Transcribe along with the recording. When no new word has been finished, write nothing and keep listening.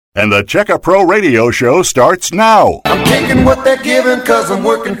And the Checka Pro Radio Show starts now. I'm taking what they're giving because I'm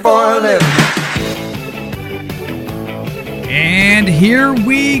working for a living. And here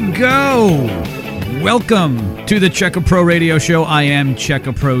we go. Welcome to the Checka Pro Radio Show. I am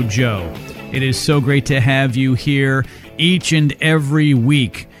Checka Pro Joe. It is so great to have you here each and every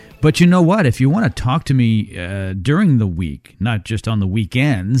week. But you know what? If you want to talk to me during the week, not just on the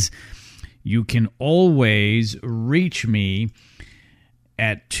weekends, you can always reach me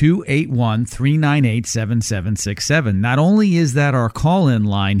at 281-398-7767. Not only is that our call-in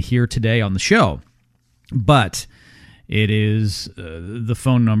line here today on the show, but it is the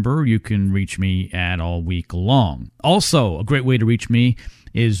phone number you can reach me at all week long. Also, a great way to reach me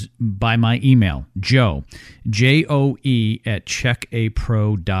is by my email, Joe, J-O-E at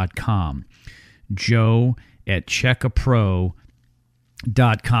checkapro.com. Joe at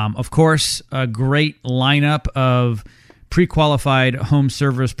checkapro.com. Of course, a great lineup of pre-qualified home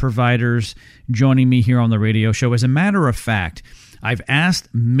service providers joining me here on the radio show. As a matter of fact, I've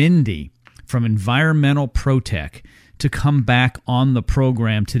asked Mindy from Environmental Pro Tech to come back on the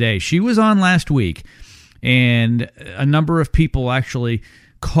program today. She was on last week, and a number of people actually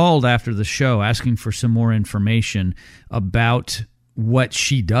called after the show asking for some more information about what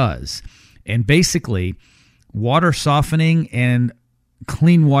she does. And basically, water softening and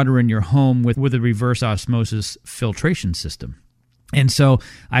clean water in your home with a reverse osmosis filtration system. And so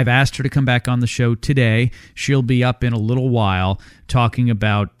I've asked her to come back on the show today. She'll be up in a little while talking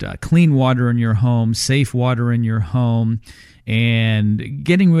about clean water in your home, safe water in your home, and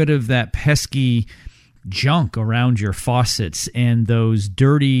getting rid of that pesky junk around your faucets and those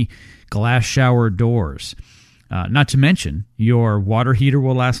dirty glass shower doors. Not to mention, your water heater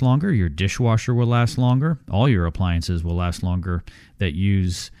will last longer, your dishwasher will last longer, all your appliances will last longer that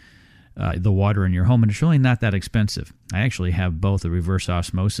use the water in your home, and it's really not that expensive. I actually have both a reverse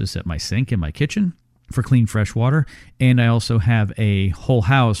osmosis at my sink in my kitchen for clean, fresh water, and I also have a whole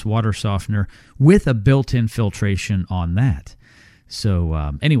house water softener with a built-in filtration on that.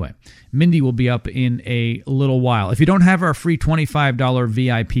 So anyway, Mindy will be up in a little while. If you don't have our free $25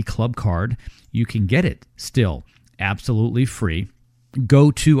 VIP club card, you can get it still absolutely free.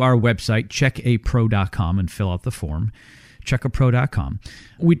 Go to our website, checkapro.com, and fill out the form, checkapro.com.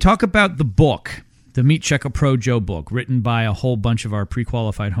 We talk about the book, the Meet Checka Pro Joe book, written by a whole bunch of our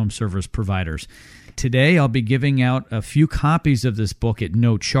pre-qualified home service providers. Today, I'll be giving out a few copies of this book at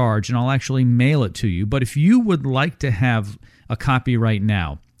no charge, and I'll actually mail it to you. But if you would like to have a copy right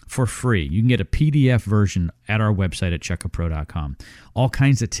now for free, you can get a PDF version at our website at checkapro.com. All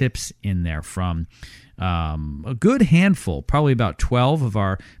kinds of tips in there from a good handful, probably about 12 of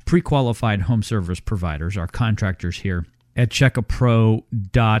our pre-qualified home service providers, our contractors here at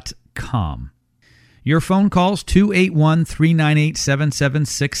checkapro.com. Your phone calls,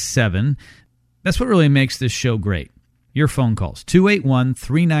 281-398-7767. That's what really makes this show great. Your phone calls,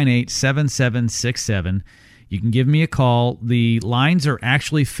 281-398-7767. You can give me a call. The lines are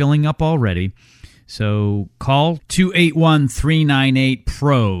actually filling up already. So call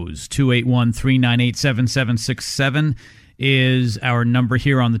 281-398-PROS. 281-398-7767 is our number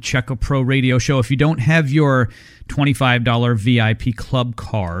here on the Checka Pro Radio Show. If you don't have your $25 VIP club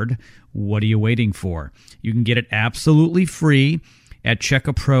card, what are you waiting for? You can get it absolutely free at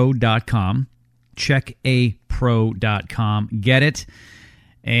checkapro.com. Checkapro.com. Get it,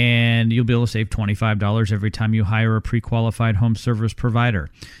 and you'll be able to save $25 every time you hire a pre-qualified home service provider.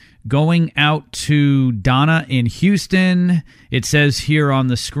 Going out to Donna in Houston. It says here on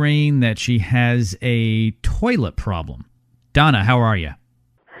the screen that she has a toilet problem. Donna, how are you?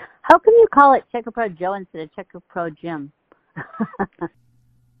 How come you call it Checka Pro Joe instead of Checka Pro Jim?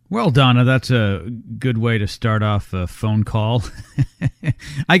 Well, Donna, that's a good way to start off a phone call.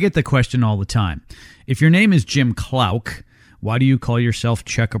 I get the question all the time. If your name is Jim Clouk, why do you call yourself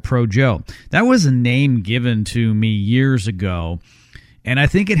Checka Pro Joe? That was a name given to me years ago, and I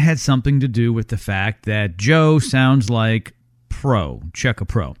think it had something to do with the fact that Joe sounds like Pro, Checka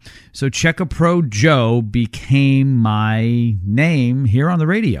Pro. So Checka Pro Joe became my name here on the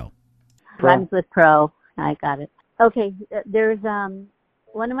radio. Rhymes with Pro. I got it. Okay, there's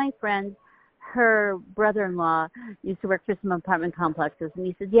one of my friends, her brother-in-law used to work for some apartment complexes, and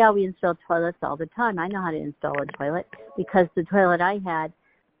he said, yeah, we install toilets all the time. I know how to install a toilet because the toilet I had,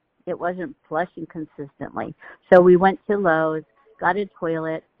 it wasn't flushing consistently. So we went to Lowe's, got a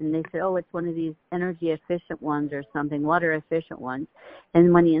toilet, and they said, oh, it's one of these energy-efficient ones or something, water-efficient ones.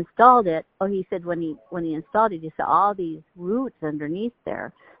 And when he installed it, he said when he installed it, he saw all these roots underneath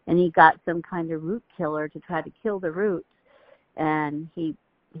there, and he got some kind of root killer to try to kill the roots. And he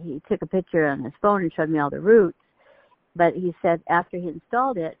took a picture on his phone and showed me all the roots. But he said after he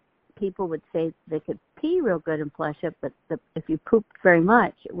installed it, people would say they could pee real good and flush it, but if you pooped very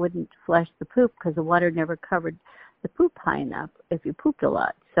much, it wouldn't flush the poop because the water never covered the poop high enough if you pooped a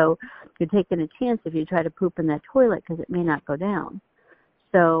lot. So you're taking a chance if you try to poop in that toilet because it may not go down.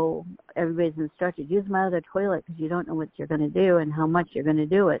 So everybody's instructed, use my other toilet because you don't know what you're going to do and how much you're going to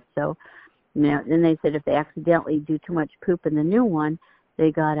do it. So, then they said if they accidentally do too much poop in the new one,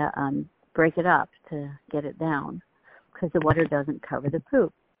 they got to break it up to get it down because the water doesn't cover the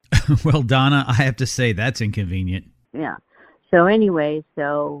poop. Well, Donna, I have to say that's inconvenient. Yeah. So anyway,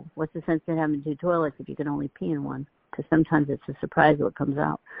 what's the sense in having two toilets if you can only pee in one? Because sometimes it's a surprise what comes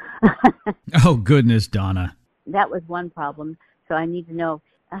out. Oh, goodness, Donna. That was one problem. So I need to know,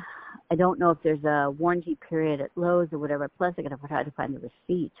 I don't know if there's a warranty period at Lowe's or whatever. Plus, I got to try to find the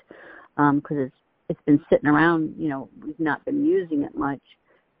receipt because it's been sitting around. We've not been using it much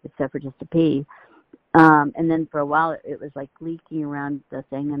except for just to pee. And then for a while, it was like leaking around the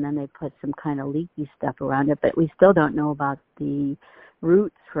thing, and then they put some kind of leaky stuff around it. But we still don't know about the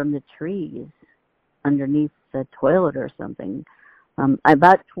roots from the trees underneath the toilet or something.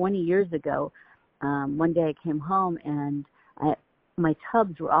 About 20 years ago, one day I came home and my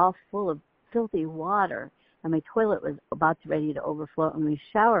tubs were all full of filthy water, and my toilet was ready to overflow, and my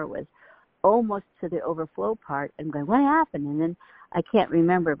shower was almost to the overflow part. I'm going, what happened? And then I can't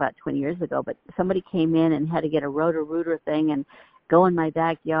remember, about 20 years ago, but somebody came in and had to get a rotor-rooter thing and go in my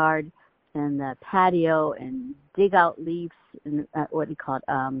backyard and the patio and dig out leaves and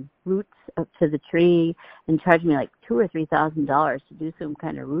roots up to the tree and charge me like $2,000 or $3,000 to do some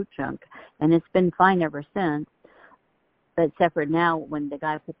kind of root junk. And it's been fine ever since. Except for now, when the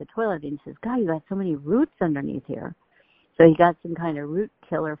guy put the toilet in, he says, God, you got so many roots underneath here. So he got some kind of root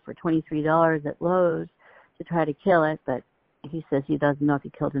killer for $23 at Lowe's to try to kill it, but he says he doesn't know if he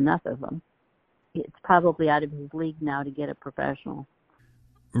killed enough of them. It's probably out of his league now to get a professional.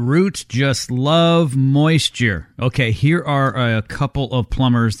 Roots just love moisture. Okay, here are a couple of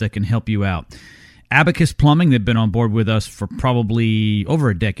plumbers that can help you out. Abacus Plumbing, they've been on board with us for probably over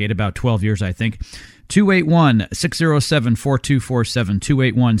a decade, about 12 years, I think. 281-607-4247,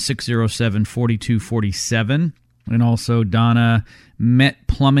 281-607-4247. And also Donna Met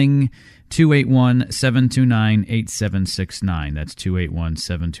Plumbing, 281-729-8769. That's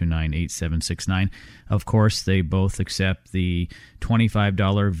 281-729-8769. Of course, they both accept the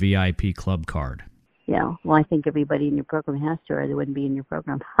 $25 VIP club card. Yeah, well, I think everybody in your program has to, or they wouldn't be in your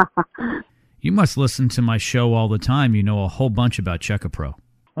program. You must listen to my show all the time. You know a whole bunch about Check-A-Pro.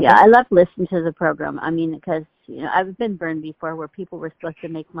 Yeah, I love listening to the program. I mean, because, I've been burned before where people were supposed to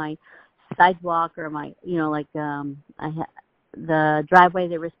make my sidewalk or my, the driveway,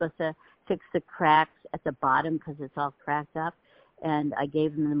 they were supposed to fix the cracks at the bottom because it's all cracked up. And I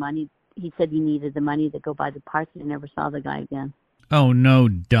gave him the money. He said he needed the money to go buy the parts, and I never saw the guy again. Oh, no,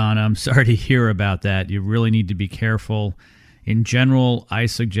 Donna. I'm sorry to hear about that. You really need to be careful. In general, I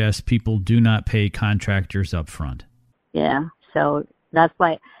suggest people do not pay contractors up front. Yeah, so that's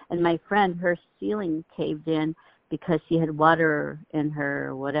why. And my friend, her ceiling caved in because she had water in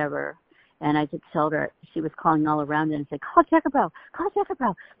her whatever. And I just told her, she was calling all around and said, call Check-A-Pro,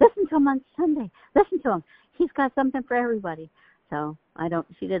 listen to him on Sunday, listen to him. He's got something for everybody. So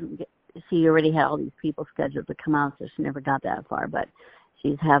she already had all these people scheduled to come out, so she never got that far. But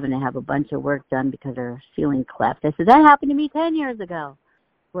she's having to have a bunch of work done because her ceiling collapsed. I said, that happened to me 10 years ago,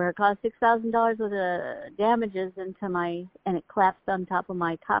 where it cost $6,000 worth of damages and it collapsed on top of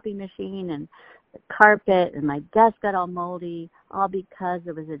my copy machine and the carpet, and my desk got all moldy, all because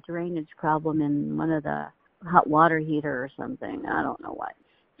there was a drainage problem in one of the hot water heater or something. I don't know what.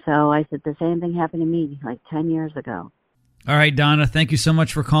 So I said, the same thing happened to me like 10 years ago. All right, Donna, thank you so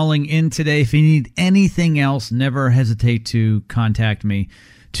much for calling in today. If you need anything else, never hesitate to contact me,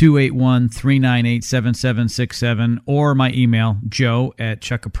 281-398-7767, or my email,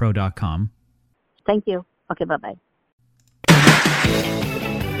 joe@checkapro.com. Thank you. Okay, bye-bye.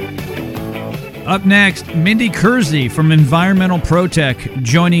 Up next, Mindy Kersey from Environmental Pro Tech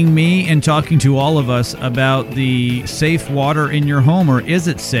joining me and talking to all of us about the safe water in your home, or is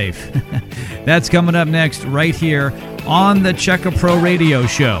it safe? That's coming up next right here on the Check-A-Pro Radio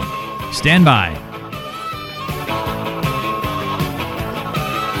Show. Stand by.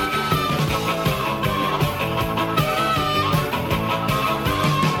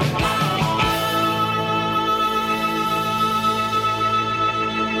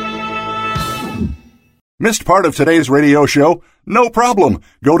 Missed part of today's radio show? No problem.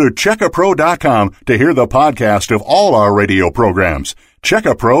 Go to checkapro.com to hear the podcast of all our radio programs.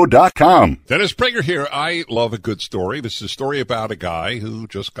 CheckAPro.com. Dennis Prager here. I love a good story. This is a story about a guy who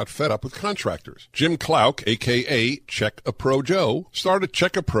just got fed up with contractors. Jim Clouk, a.k.a. Check a Pro Joe, started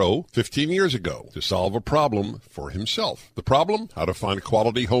Check a Pro 15 years ago to solve a problem for himself. The problem? How to find a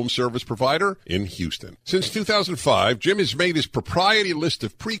quality home service provider in Houston. Since 2005, Jim has made his proprietary list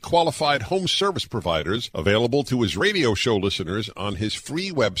of pre-qualified home service providers available to his radio show listeners on his free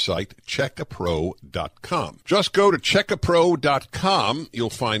website, checkapro.com. Just go to checkapro.com. You'll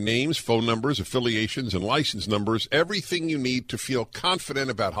find names, phone numbers, affiliations, and license numbers, everything you need to feel confident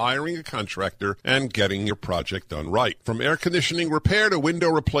about hiring a contractor and getting your project done right. From air conditioning repair to window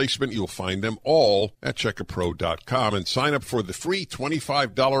replacement, you'll find them all at checkapro.com, and sign up for the free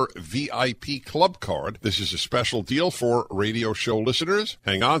 $25 VIP club card. This is a special deal for radio show listeners.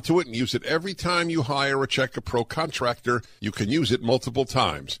 Hang on to it and use it every time you hire a Check a Pro contractor. You can use it multiple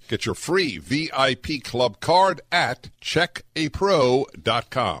times. Get your free VIP club card at checkapro.com.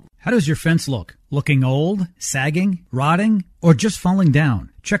 How does your fence look? Looking old, sagging, rotting, or just falling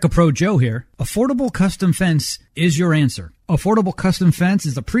down? Check a Pro Joe here. Affordable Custom Fence is your answer. Affordable Custom Fence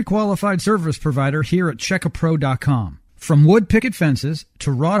is a pre-qualified service provider here at checkapro.com. From wood picket fences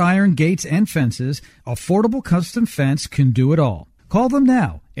to wrought iron gates and fences, Affordable Custom Fence can do it all. Call them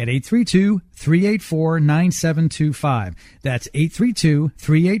now at 832-384-9725. That's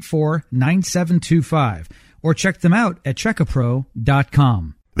 832-384-9725. Or check them out at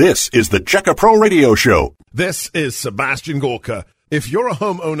checkapro.com. This is the Check a Pro Radio Show. This is Sebastian Gorka. If you're a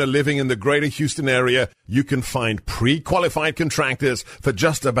homeowner living in the greater Houston area, you can find pre-qualified contractors for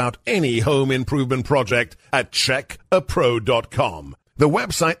just about any home improvement project at checkapro.com. The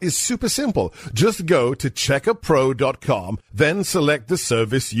website is super simple. Just go to checkapro.com, then select the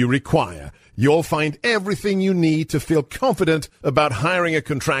service you require. You'll find everything you need to feel confident about hiring a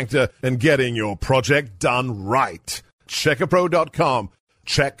contractor and getting your project done right. Checkapro.com.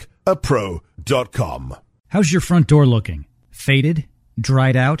 Checkapro.com. How's your front door looking? Faded?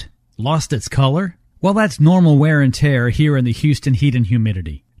 Dried out? Lost its color? Well, that's normal wear and tear here in the Houston heat and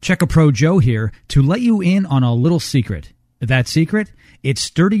humidity. Check a Pro Joe here to let you in on a little secret. That secret? It's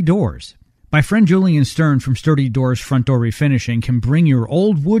sturdy doors. My friend Julian Stern from Sturdy Doors Front Door Refinishing can bring your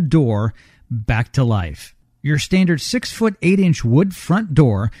old wood door back to life. Your standard 6-foot 8-inch wood front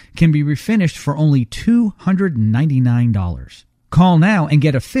door can be refinished for only $299. Call now and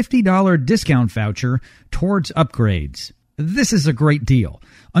get a $50 discount voucher towards upgrades. This is a great deal.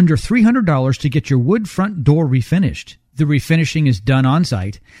 Under $300 to get your wood front door refinished. The refinishing is done on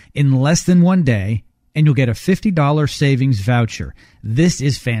site in less than 1 day, and you'll get a $50 savings voucher. This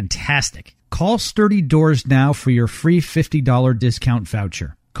is fantastic. Call Sturdy Doors now for your free $50 discount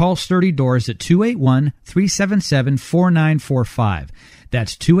voucher. Call Sturdy Doors at 281-377-4945.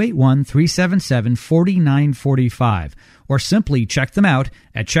 That's 281-377-4945. Or simply check them out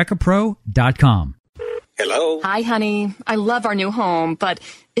at checkapro.com. Hello? Hi, honey. I love our new home, but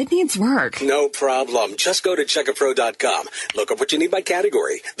it needs work. No problem. Just go to checkapro.com. Look up what you need by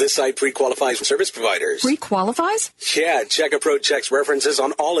category. This site pre-qualifies service providers. Pre-qualifies? Yeah, Checkapro checks references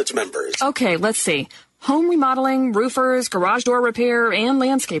on all its members. Okay, let's see. Home remodeling, roofers, garage door repair, and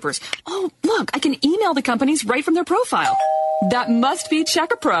landscapers. Oh, look, I can email the companies right from their profile. That must be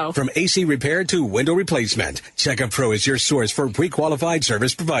Checkapro. From AC repair to window replacement, Checkapro is your source for pre-qualified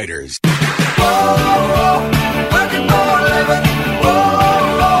service providers. Whoa, working for a living.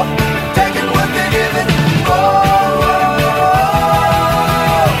 Whoa, taking what they're giving.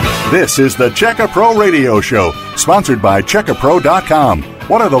 Whoa. This is the Check a Pro Radio Show, sponsored by checkapro.com.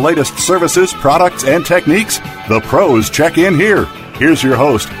 What are the latest services, products, and techniques? The pros check in here. Here's your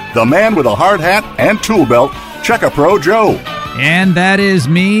host, the man with a hard hat and tool belt, Check a Pro Joe. And that is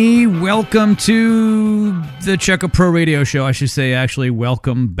me. Welcome to the Check a Pro Radio Show. I should say, actually,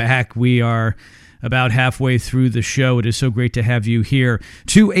 welcome back. We are about halfway through the show. It is so great to have you here.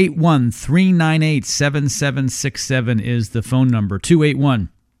 281-398-7767 is the phone number.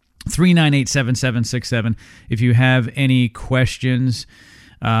 281-398-7767. If you have any questions,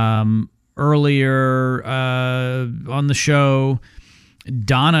 earlier on the show,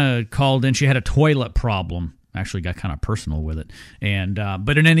 Donna called in. She had a toilet problem. Actually got kind of personal with it. And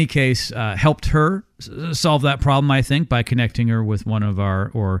but in any case, helped her solve that problem, I think, by connecting her with one of our,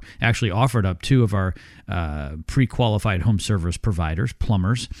 or actually offered up two of our pre-qualified home service providers,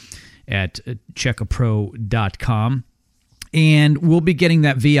 plumbers, at checkapro.com. And we'll be getting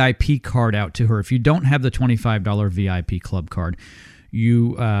that VIP card out to her. If you don't have the $25 VIP club card,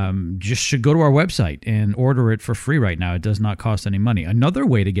 you just should go to our website and order it for free right now. It does not cost any money. Another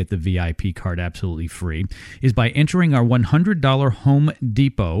way to get the VIP card absolutely free is by entering our $100 Home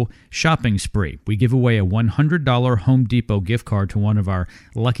Depot shopping spree. We give away a $100 Home Depot gift card to one of our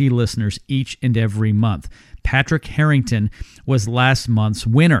lucky listeners each and every month. Patrick Harrington was last month's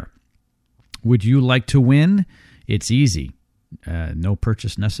winner. Would you like to win? It's easy. No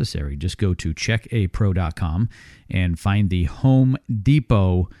purchase necessary. Just go to checkapro.com and find the Home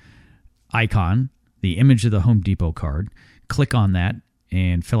Depot icon, the image of the Home Depot card. Click on that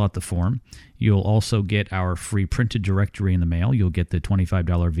and fill out the form. You'll also get our free printed directory in the mail. You'll get the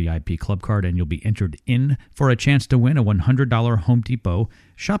 $25 VIP club card, and you'll be entered in for a chance to win a $100 Home Depot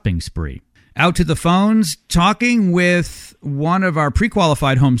shopping spree. Out to the phones, talking with one of our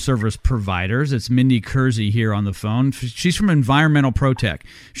pre-qualified home service providers. It's Mindy Kersey here on the phone. She's from Environmental Pro Tech.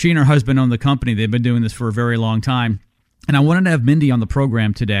 She and her husband own the company. They've been doing this for a very long time. And I wanted to have Mindy on the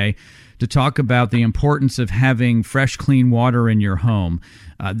program today to talk about the importance of having fresh, clean water in your home.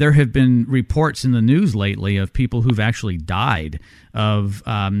 There have been reports in the news lately of people who've actually died of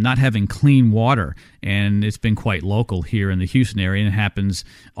not having clean water, and it's been quite local here in the Houston area, and it happens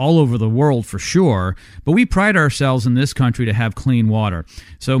all over the world for sure. But we pride ourselves in this country to have clean water.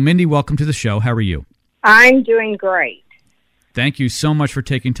 So, Mindy, welcome to the show. How are you? I'm doing great. Thank you so much for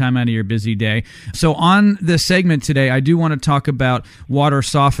taking time out of your busy day. So on this segment today, I do want to talk about water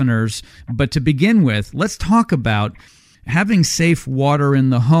softeners. But to begin with, let's talk about having safe water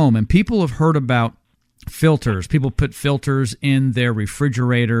in the home. And people have heard about filters. People put filters in their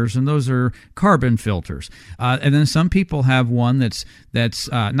refrigerators, and those are carbon filters. And then some people have one that's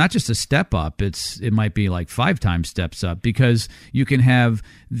not just a step up. It might be like 5 times steps up, because you can have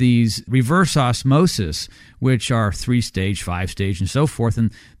these reverse osmosis, which are 3-stage, 5-stage, and so forth.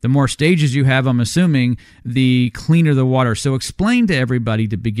 And the more stages you have, I'm assuming, the cleaner the water. So explain to everybody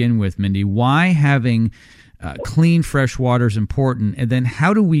to begin with, Mindy, why having clean, fresh water is important, and then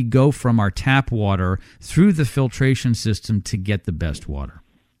how do we go from our tap water through the filtration system to get the best water?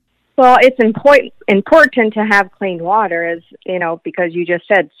 Well, it's important to have clean water, as because you just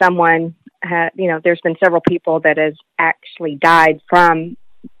said someone had, there's been several people that has actually died from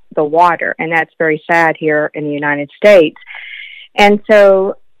the water, and that's very sad here in the United States. And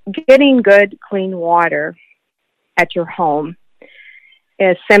so getting good, clean water at your home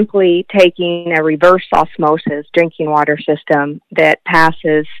is simply taking a reverse osmosis drinking water system that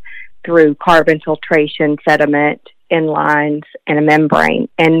passes through carbon filtration, sediment, inlines, and a membrane.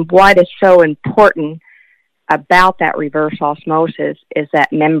 And what is so important about that reverse osmosis is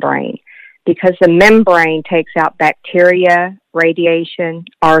that membrane, because the membrane takes out bacteria, radiation,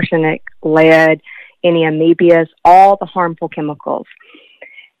 arsenic, lead, any amoebias, all the harmful chemicals.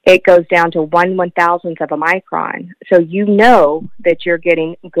 It goes down to 1/1000th of a micron. So you know that you're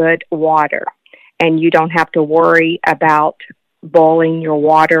getting good water, and you don't have to worry about boiling your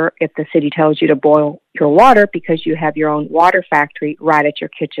water if the city tells you to boil your water, because you have your own water factory right at your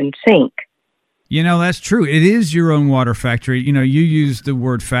kitchen sink. That's true. It is your own water factory. You use the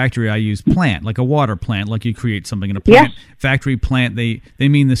word factory. I use plant, like a water plant, like you create something in a plant. Yes. Factory, plant, they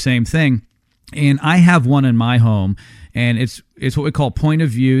mean the same thing. And I have one in my home, and it's what we call point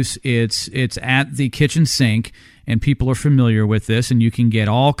of use. It's at the kitchen sink, and people are familiar with this, and you can get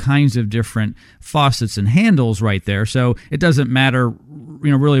all kinds of different faucets and handles right there. So it doesn't matter,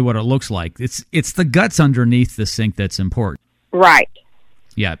 really what it looks like. It's the guts underneath the sink that's important. Right.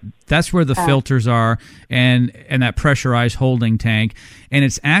 Yeah, that's where the filters are, and that pressurized holding tank. And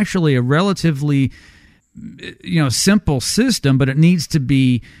it's actually a relatively simple system, but it needs to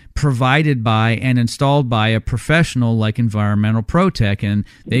be provided by and installed by a professional like Environmental Pro Tech, and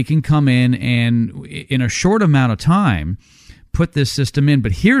they can come in and in a short amount of time put this system in.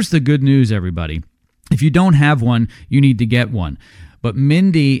 But here's the good news, everybody. If you don't have one, you need to get one. But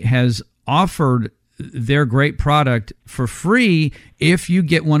Mindy has offered their great product for free if you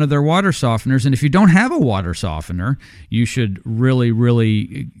get one of their water softeners. And if you don't have a water softener, you should really,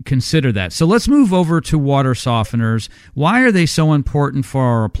 really consider that. So let's move over to water softeners. Why are they so important for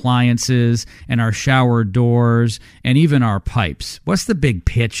our appliances and our shower doors and even our pipes? What's the big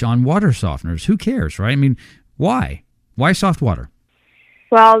pitch on water softeners? Who cares, right? I mean, why? Why soft water?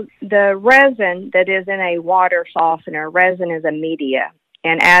 Well, the resin that is in a water softener, resin is a media.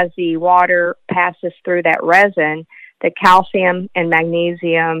 And as the water passes through that resin, the calcium and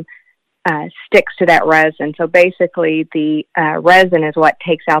magnesium sticks to that resin. So basically, the resin is what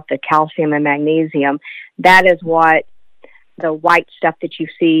takes out the calcium and magnesium. That is what the white stuff that you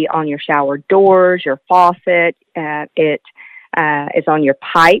see on your shower doors, your faucet, it is on your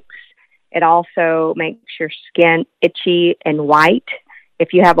pipes. It also makes your skin itchy and white.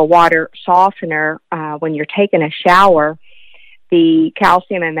 If you have a water softener, when you're taking a shower, the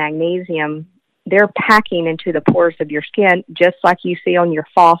calcium and magnesium, they're packing into the pores of your skin, just like you see on your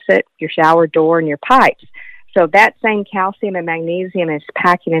faucet, your shower door, and your pipes. So that same calcium and magnesium is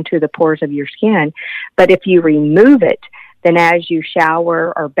packing into the pores of your skin. But if you remove it, then as you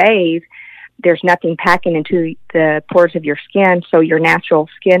shower or bathe, there's nothing packing into the pores of your skin. So your natural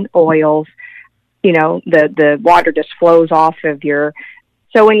skin oils, the water just flows off of your.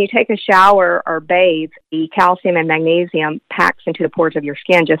 So when you take a shower or bathe, the calcium and magnesium packs into the pores of your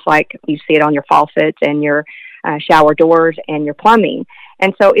skin, just like you see it on your faucets and your shower doors and your plumbing.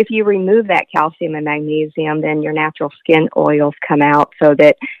 And so if you remove that calcium and magnesium, then your natural skin oils come out so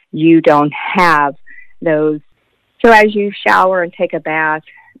that you don't have those. So as you shower and take a bath,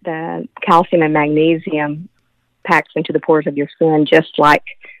 the calcium and magnesium packs into the pores of your skin, just like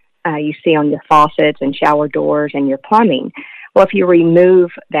you see on your faucets and shower doors and your plumbing. Well, if you remove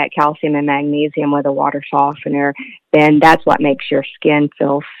that calcium and magnesium with a water softener, then that's what makes your skin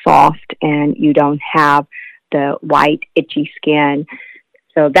feel soft and you don't have the white, itchy skin.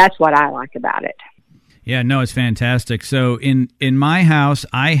 So that's what I like about it. Yeah, no, it's fantastic. So in my house,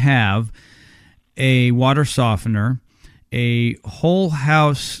 I have a water softener, a whole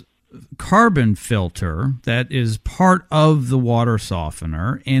house carbon filter that is part of the water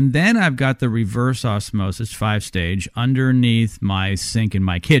softener, and then I've got the reverse osmosis 5-stage underneath my sink in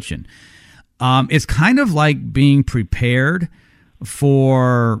my kitchen. It's kind of like being prepared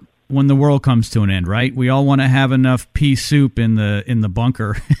for when the world comes to an end, right? We all want to have enough pea soup in the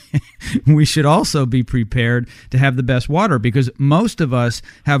bunker. We should also be prepared to have the best water, because most of us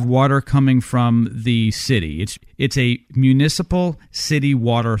have water coming from the city. It's a municipal city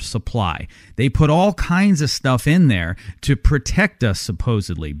water supply. They put all kinds of stuff in there to protect us,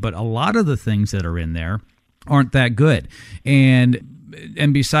 supposedly, but a lot of the things that are in there aren't that good. And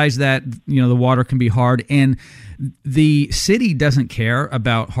besides that, the water can be hard, and the city doesn't care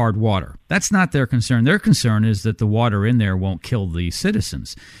about hard water. That's not their concern. Their concern is that the water in there won't kill the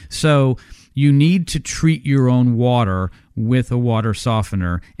citizens. So you need to treat your own water with a water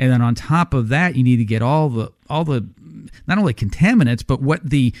softener, and then on top of that, you need to get all the not only contaminants, but what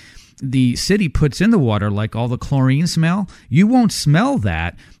the city puts in the water, like all the chlorine smell. You won't smell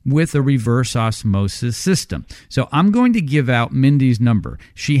that with a reverse osmosis system. So I'm going to give out Mindy's number.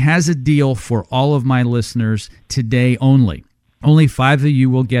 She has a deal for all of my listeners today only. Only 5 of you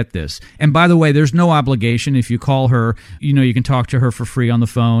will get this. And by the way, there's no obligation. If you call her, you can talk to her for free on the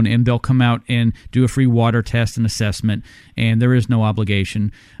phone, and they'll come out and do a free water test and assessment, and there is no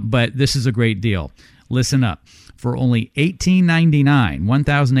obligation. But this is a great deal. Listen up. For only $18.99,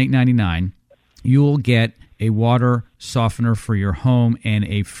 $1,899, you will get a water softener for your home and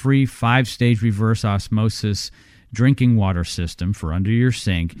a free 5-stage reverse osmosis drinking water system for under your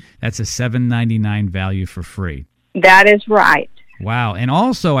sink. That's a $7.99 value for free. That is right. Wow. And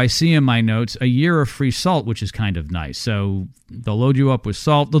also, I see in my notes a year of free salt, which is kind of nice. So they'll load you up with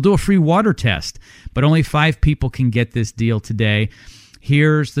salt. They'll do a free water test, but only 5 people can get this deal today.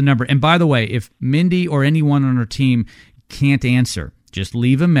 Here's the number. And by the way, if Mindy or anyone on her team can't answer, just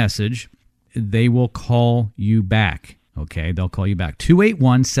leave a message. They will call you back. Okay, they'll call you back.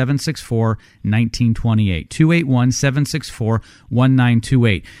 281-764-1928.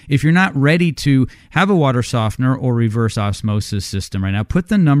 281-764-1928. If you're not ready to have a water softener or reverse osmosis system right now, put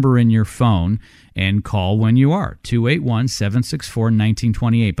the number in your phone and call when you are.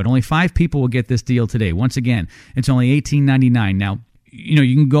 281-764-1928. But only 5 people will get this deal today. Once again, it's only $18.99. Now,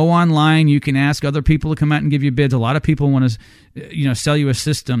 you can go online. You can ask other people to come out and give you bids. A lot of people want to, sell you a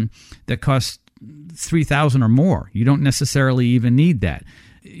system that costs $3,000 or more. You don't necessarily even need that.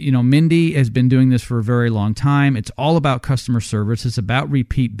 Mindy has been doing this for a very long time. It's all about customer service. It's about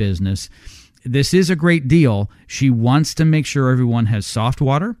repeat business. This is a great deal. She wants to make sure everyone has soft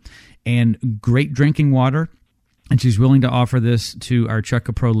water and great drinking water, and she's willing to offer this to our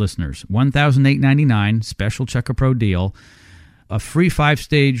Checka Pro listeners. $1,899 special Checka Pro deal. A free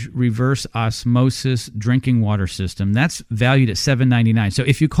 5-stage reverse osmosis drinking water system. That's valued at $7.99. So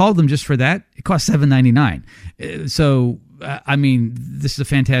if you call them just for that, it costs $7.99. So, this is a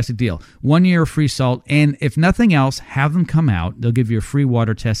fantastic deal. 1 year of free salt. And if nothing else, have them come out. They'll give you a free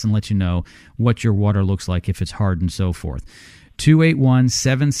water test and let you know what your water looks like, if it's hard and so forth.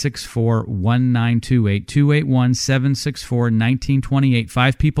 281-764-1928. 281-764-1928.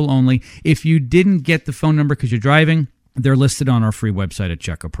 5 people only. If you didn't get the phone number because you're driving, they're listed on our free website at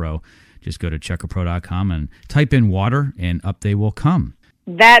Checka Pro. Just go to checkapro.com and type in water, and up they will come.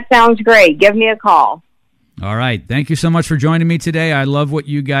 That sounds great. Give me a call. All right. Thank you so much for joining me today. I love what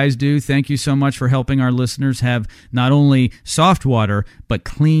you guys do. Thank you so much for helping our listeners have not only soft water, but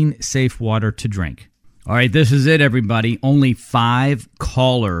clean, safe water to drink. All right, this is it, everybody. Only 5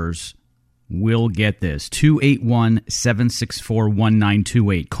 callers will get this.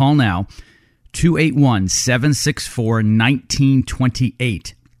 281-764-1928. Call now.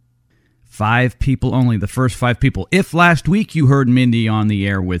 281-764-1928. 5 people only, the first 5 people. If last week you heard Mindy on the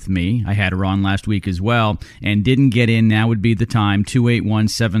air with me, I had her on last week as well, and didn't get in, now would be the time.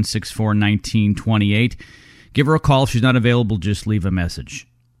 281-764-1928. Give her a call. If she's not available, just leave a message.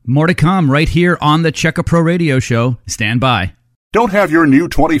 More to come right here on the Check a Pro Radio Show. Stand by. Don't have your new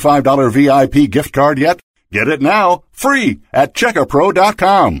 $25 VIP gift card yet? Get it now, free, at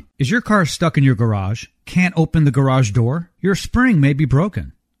checkapro.com. Is your car stuck in your garage? Can't open the garage door? Your spring may be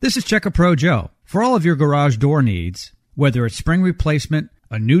broken. This is Check a Pro Joe. For all of your garage door needs, whether it's spring replacement,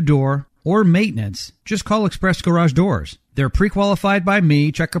 a new door, or maintenance, just call Express Garage Doors. They're pre-qualified by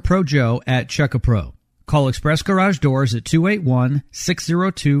me, Check a Pro Joe, at Check a Pro. Call Express Garage Doors at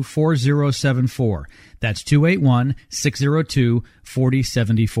 281-602-4074. That's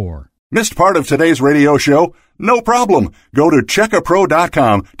 281-602-4074. Missed part of today's radio show? No problem. Go to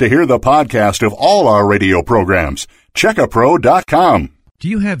checkapro.com to hear the podcast of all our radio programs. Checkapro.com. Do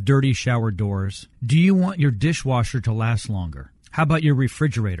you have dirty shower doors? Do you want your dishwasher to last longer? How about your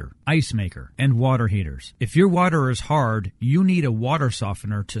refrigerator, ice maker, and water heaters? If your water is hard, you need a water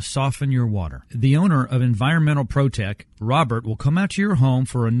softener to soften your water. The owner of Environmental Pro Tech, Robert, will come out to your home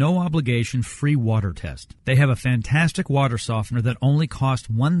for a no-obligation free water test. They have a fantastic water softener that only costs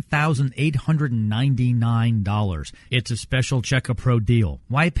 $1,899. It's a special Check-A-Pro deal.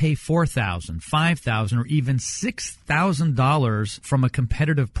 Why pay $4,000, $5,000, or even $6,000 from a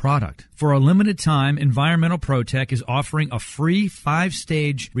competitive product? For a limited time, Environmental Pro Tech is offering a free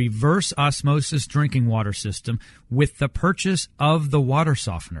 5-stage reverse osmosis drinking water system with the purchase of the water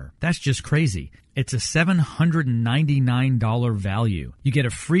softener. That's just crazy. It's a $799 value. You get a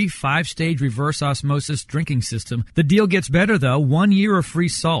free 5-stage reverse osmosis drinking system. The deal gets better, though. 1 year of free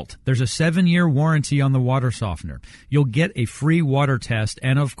salt. There's a 7-year warranty on the water softener. You'll get a free water test,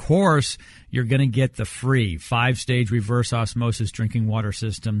 and of course, you're going to get the free 5-stage reverse osmosis drinking water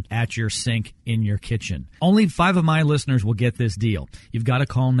system at your sink in your kitchen. Only 5 of my listeners will get this deal. You've got to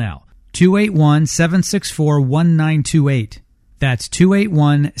call now. 281-764-1928. That's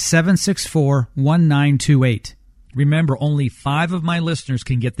 281-764-1928. Remember, only 5 of my listeners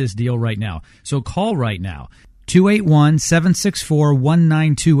can get this deal right now. So call right now.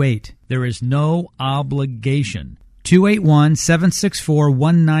 281-764-1928. There is no obligation.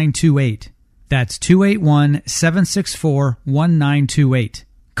 281-764-1928. That's 281-764-1928.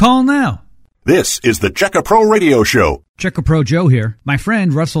 Call now. This is the Check a Pro Radio Show. Check a Pro Joe here. My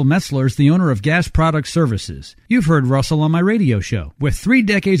friend Russell Metzler is the owner of Gas Product Services. You've heard Russell on my radio show. With 3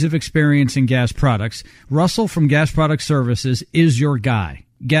 decades of experience in gas products, Russell from Gas Product Services is your guy.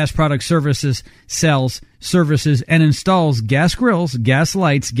 Gas Product Services sells, services, and installs gas grills, gas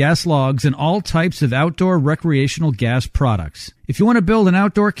lights, gas logs, and all types of outdoor recreational gas products. If you want to build an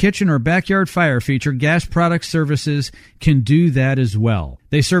outdoor kitchen or backyard fire feature, Gas Product Services can do that as well.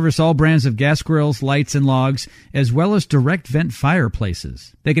 They service all brands of gas grills, lights, and logs, as well as direct vent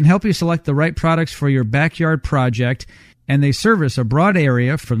fireplaces. They can help you select the right products for your backyard project, and they service a broad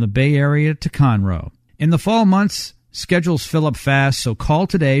area from the Bay Area to Conroe. In the fall months, schedules fill up fast, so call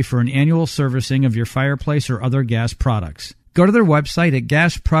today for an annual servicing of your fireplace or other gas products. Go to their website at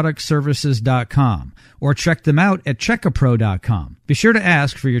gasproductservices.com or check them out at checkapro.com. Be sure to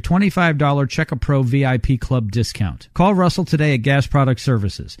ask for your $25 Check-A-Pro VIP Club discount. Call Russell today at Gas Product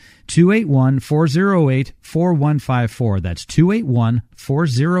Services, 281-408-4154. That's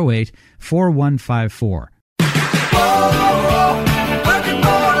 281-408-4154. Working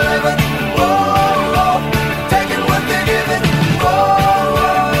for a living. Taking what they're giving.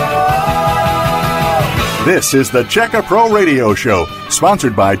 This is the Check a Pro Radio Show,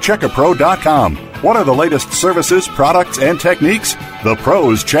 sponsored by checkapro.com. What are the latest services, products, and techniques? The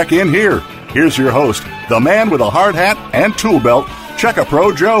pros check in here. Here's your host, the man with a hard hat and tool belt, Check a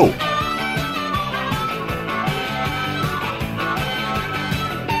Pro Joe.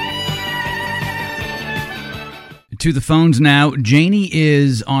 To the phones now. Janie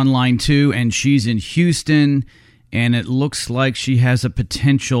is on line 2, and she's in Houston, and it looks like she has a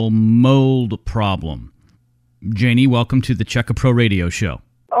potential mold problem. Janie, welcome to the Check a Pro Radio Show.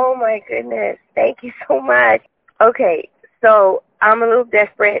 Oh, my goodness. Thank you so much. Okay, so I'm a little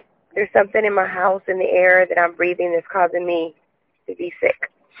desperate. There's something in my house, in the air that I'm breathing that's causing me to be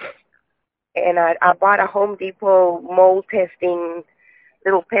sick. And I bought a Home Depot mold testing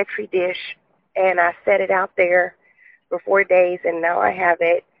little Petri dish, and I set it out there for 4 days, and now I have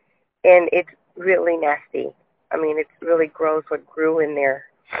it, and it's really nasty. I mean, it's really gross what grew in there.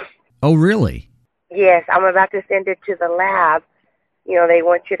 Oh, really? Yes, I'm about to send it to the lab. You know, they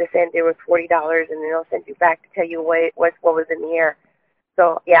want you to send it with $40, and then they'll send you back to tell you what was in the air.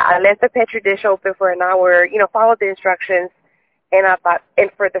 So, yeah, I left the Petri dish open for an hour, you know, followed the instructions, and I thought,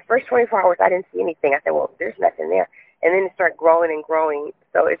 and for the first 24 hours, I didn't see anything. I said, well, there's nothing there. And then it started growing and growing,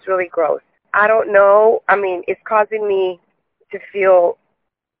 so it's really gross. I don't know. I mean, it's causing me to feel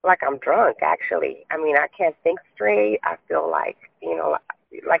like I'm drunk, actually. I mean, I can't think straight. I feel like, you know,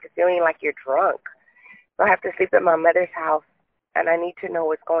 like a feeling like you're drunk. So I have to sleep at my mother's house, and I need to know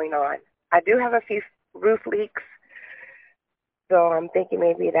what's going on. I do have a few roof leaks, so I'm thinking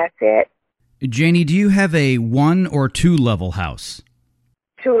maybe that's it. Janie, do you have a 1 or 2 level house?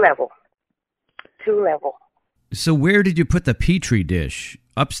 2 level. 2 level. So where did you put the Petri dish?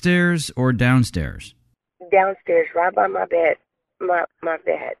 Upstairs or downstairs? Downstairs, right by my bed, my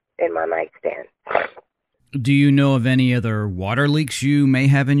bed and my nightstand. Do you know of any other water leaks you may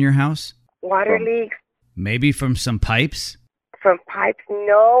have in your house? Water leaks? Maybe from some pipes? From pipes?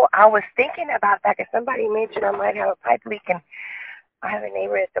 No, I was thinking about that because somebody mentioned I might have a pipe leak, and I have a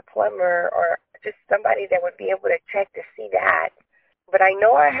neighbor that's a plumber or just somebody that would be able to check to see that. But I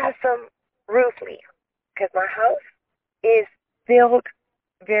know I have some roof leaks because my house is built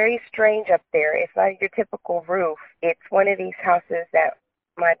very strange up there. It's not your typical roof. It's one of these houses that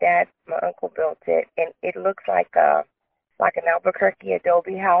my uncle built it, and it looks like an Albuquerque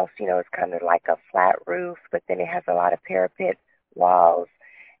adobe house. You know, it's kind of like a flat roof, but then it has a lot of parapet walls,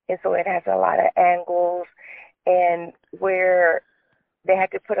 and so it has a lot of angles, and where they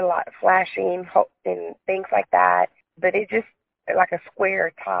had to put a lot of flashing and things like that. But it just like a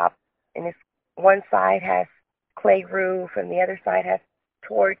square top, and it's one side has clay roof, and the other side has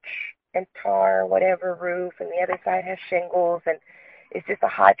torch and tar, whatever roof, and the other side has shingles, and it's just a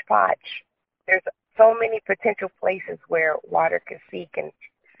hodgepodge. There's so many potential places where water can seep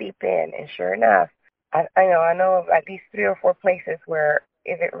in, and sure enough, I know of at least 3 or 4 places where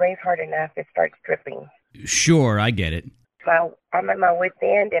if it rains hard enough, it starts dripping. Sure, I get it. So I'm at my wit's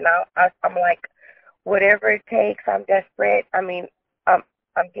end, and I'm like, whatever it takes. I'm desperate. I mean, I'm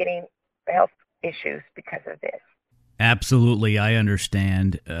getting health issues because of this. Absolutely, I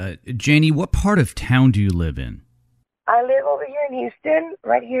understand. Janie, what part of town do you live in? I live over here in Houston,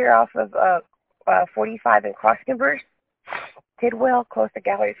 right here off of 45 and Cross Timbers, Tidwell, close to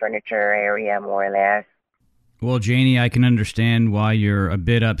Gallery Furniture area, more or less. Well, Janie, I can understand why you're a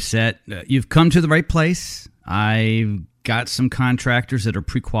bit upset. You've come to the right place. I've got some contractors that are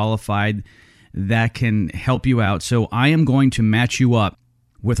pre-qualified that can help you out. So I am going to match you up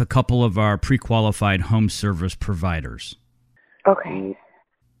with a couple of our pre-qualified home service providers. Okay.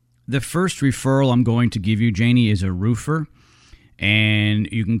 The first referral I'm going to give you, Janie, is a roofer. And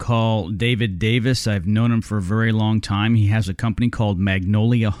you can call David Davis. I've known him for a very long time. He has a company called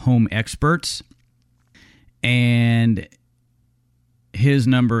Magnolia Home Experts. And his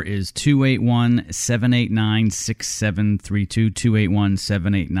number is 281-789-6732,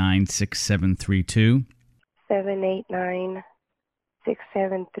 281-789-6732.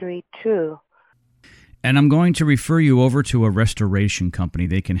 789-6732. And I'm going to refer you over to a restoration company.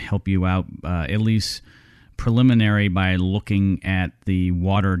 They can help you out, at least preliminary, by looking at the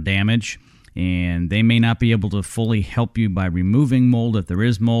water damage. And they may not be able to fully help you by removing mold if there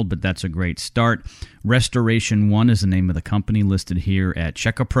is mold, but that's a great start. Restoration One is the name of the company listed here at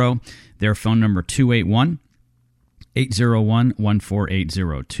CheckAPro. Their phone number 281-801-1480,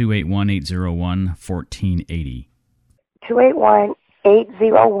 281-801-1480.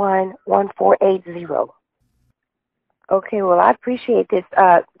 281-801-1480. Okay, well, I appreciate this.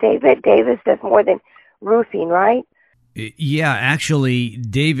 David Davis does more than roofing, right? Yeah, actually,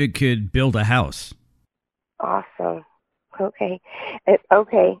 David could build a house. Awesome. Okay.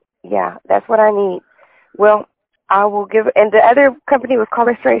 Okay, yeah, that's what I need. Well, I will give, and the other company was called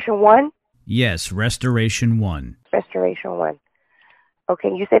Restoration One? Yes, Restoration One. Restoration One.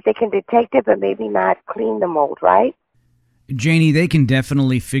 Okay, you said they can detect it, but maybe not clean the mold, right? Janie, they can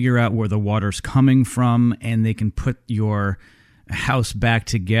definitely figure out where the water's coming from, and they can put your house back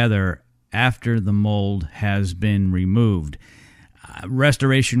together after the mold has been removed.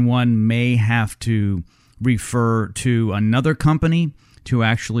 Restoration One may have to refer to another company to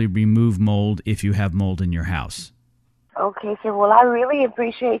actually remove mold if you have mold in your house. Okay, sir. Well, I really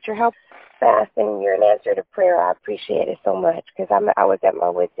appreciate your help fasting. You're an answer to prayer. I appreciate it so much because I was at my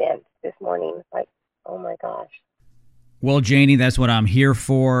wit's end this morning. It's like, oh my gosh. Well, Janie, that's what I'm here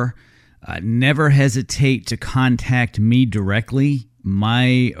for. Never hesitate to contact me directly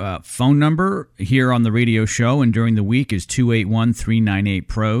My phone number here on the radio show and during the week is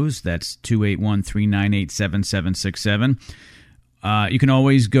 281-398-PROS. That's 281-398-7767. You can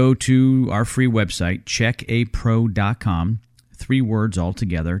always go to our free website, checkapro.com. 3 words all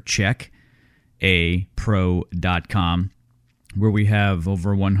together, checkapro.com, where we have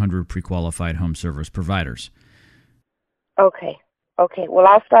over 100 pre-qualified home service providers. Okay. Well,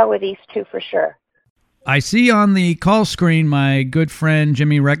 I'll start with these 2 for sure. I see on the call screen my good friend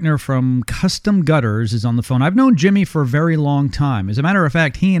Jimmy Reckner from Custom Gutters is on the phone. I've known Jimmy for a very long time. As a matter of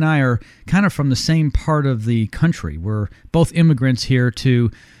fact, he and I are kind of from the same part of the country. We're both immigrants here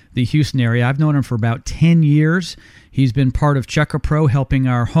to the Houston area. I've known him for about 10 years. He's been part of CheckAPro, helping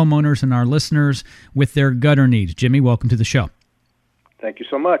our homeowners and our listeners with their gutter needs. Jimmy, welcome to the show. Thank you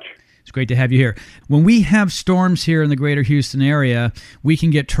so much. It's great to have you here. When we have storms here in the greater Houston area, we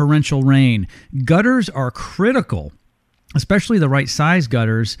can get torrential rain. Gutters are critical, especially the right size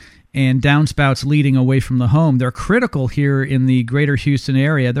gutters and downspouts leading away from the home. They're critical here in the greater Houston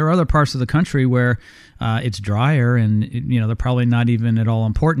area. There are other parts of the country where it's drier and they're probably not even at all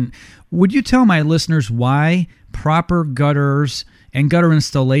important. Would you tell my listeners why proper gutters and gutter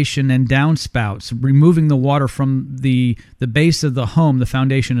installation and downspouts, removing the water from the base of the home, the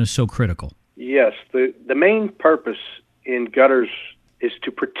foundation, is so critical? Yes, the main purpose in gutters is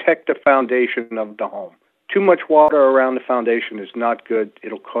to protect the foundation of the home. Too much water around the foundation is not good.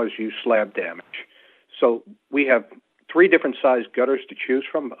 It'll cause you slab damage. So we have 3 different size gutters to choose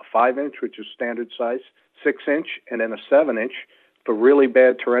from: a 5-inch, which is standard size, 6-inch, and then a 7-inch for really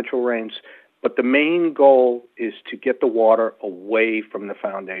bad torrential rains. But the main goal is to get the water away from the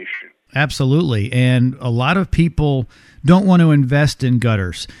foundation. Absolutely. And a lot of people don't want to invest in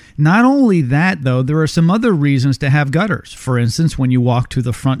gutters. Not only that, though, there are some other reasons to have gutters. For instance, when you walk to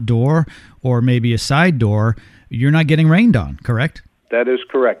the front door or maybe a side door, you're not getting rained on, correct? That is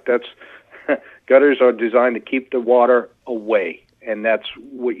correct. Gutters are designed to keep the water away, and that's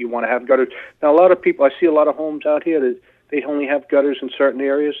what you want to have gutters. Now, a lot of people, I see a lot of homes out here that they only have gutters in certain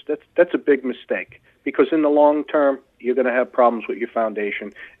areas. That's a big mistake, because in the long term, you're going to have problems with your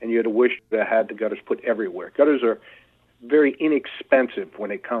foundation, and you'd wish that had the gutters put everywhere. Gutters are very inexpensive when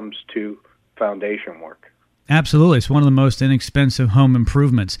it comes to foundation work. Absolutely. It's one of the most inexpensive home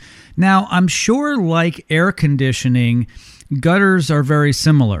improvements. Now, I'm sure like air conditioning, gutters are very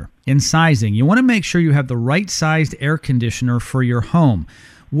similar in sizing. You want to make sure you have the right sized air conditioner for your home.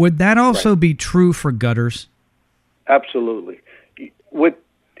 Would that also be true for gutters? Absolutely.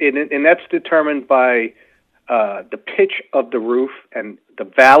 And that's determined by the pitch of the roof and the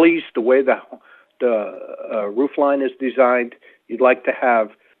valleys, the way the roof line is designed. You'd like to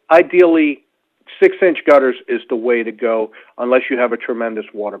have, ideally, 6-inch gutters is the way to go. Unless you have a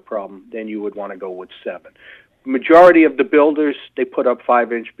tremendous water problem, then you would want to go with 7. Majority of the builders, they put up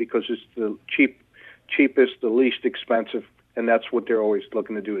 5-inch because it's the cheapest, the least expensive, and that's what they're always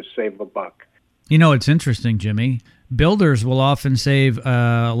looking to do, is save a buck. You know, it's interesting, Jimmy. Builders will often save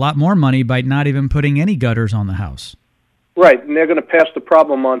a lot more money by not even putting any gutters on the house. Right, and they're going to pass the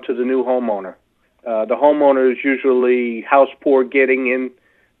problem on to the new homeowner. The homeowner is usually house poor getting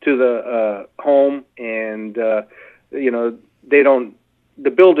into the home, and the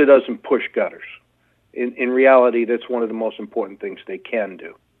builder doesn't push gutters. In reality, that's one of the most important things they can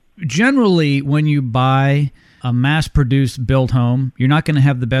do. Generally, when you buy a mass-produced built home, you're not going to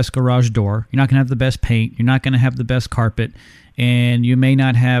have the best garage door, you're not going to have the best paint, you're not going to have the best carpet, and you may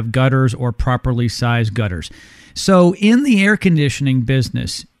not have gutters or properly sized gutters. So in the air conditioning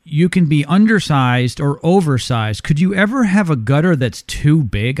business, you can be undersized or oversized. Could you ever have a gutter that's too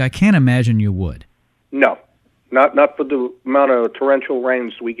big? I can't imagine you would. No, not for the amount of torrential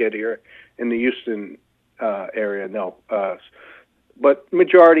rains we get here in the Houston area, no. But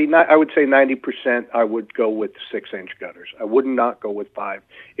majority, I would say 90%, I would go with 6-inch gutters. I would not go with 5.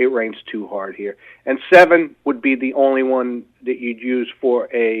 It rains too hard here. And 7 would be the only one that you'd use for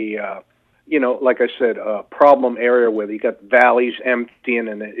a, like I said, a problem area where you got valleys emptying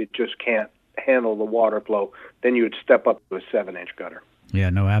and it just can't handle the water flow. Then you would step up to a 7-inch gutter. Yeah,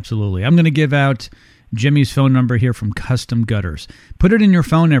 no, absolutely. I'm going to give out Jimmy's phone number here from Custom Gutters. Put it in your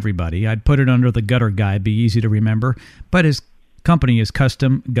phone, everybody. I'd put it under the gutter guy. Be easy to remember. But his company is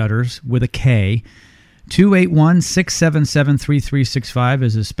Custom Gutters with a K. 281-677-3365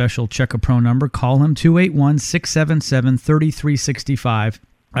 is his special CheckAPro number. Call him, 281-677-3365.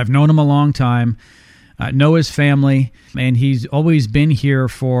 I've known him a long time, know his family, and he's always been here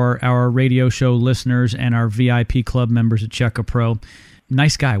for our radio show listeners and our VIP club members at CheckAPro.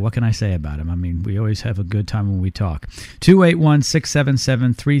 Nice guy. What can I say about him? I mean, we always have a good time when we talk.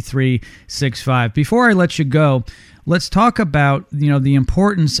 281-677-3365. Before I let you go, let's talk about, the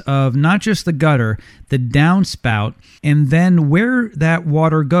importance of not just the gutter, the downspout, and then where that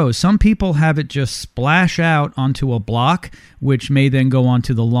water goes. Some people have it just splash out onto a block, which may then go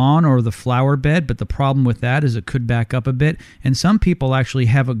onto the lawn or the flower bed, but the problem with that is it could back up a bit. And some people actually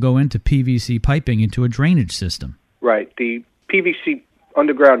have it go into PVC piping into a drainage system. Right. The PVC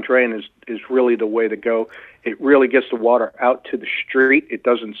underground drain is really the way to go. It really gets the water out to the street. It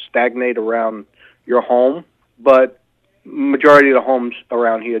doesn't stagnate around your home, but majority of the homes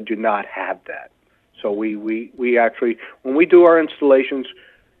around here do not have that. So we actually, when we do our installations,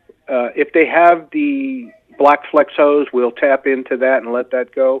 if they have the black flex hose, we'll tap into that and let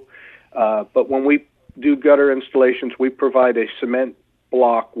that go. But when we do gutter installations, we provide a cement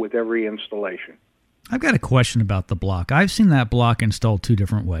block with every installation. I've got a question about the block. I've seen that block installed two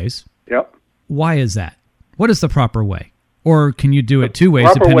different ways. Yep. Why is that? What is the proper way? Or can you do it two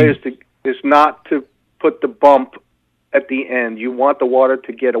ways? The proper way is not to put the bump at the end. You want the water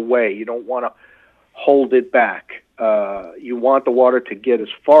to get away. You don't want to hold it back. You want the water to get as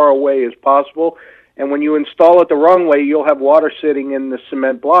far away as possible. And when you install it the wrong way, you'll have water sitting in the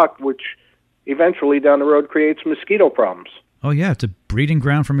cement block, which eventually down the road creates mosquito problems. Oh, yeah, it's a breeding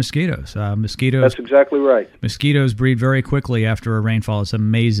ground for mosquitoes. That's exactly right. Mosquitoes breed very quickly after a rainfall. It's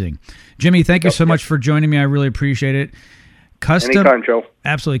amazing. Jimmy, thank you so much for joining me. I really appreciate it. Anytime, Joe.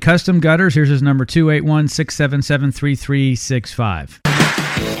 Absolutely. Custom Gutters. Here's his number, 281-677-3365.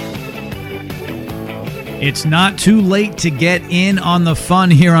 It's not too late to get in on the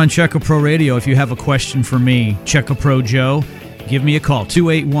fun here on Check A Pro Radio. If you have a question for me, Check A Pro Joe, give me a call,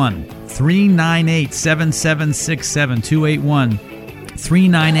 281-398-7767,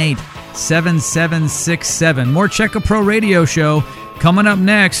 281-398-7767. More Check A Pro Radio show coming up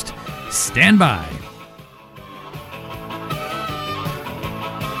next. Stand by.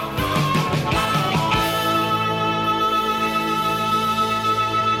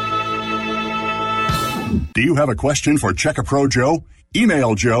 Do you have a question for Check A Pro Joe?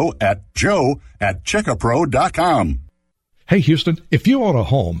 Email Joe at checkapro.com. Hey, Houston, if you own a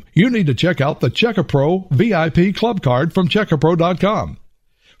home, you need to check out the Check A Pro VIP Club Card from checkapro.com.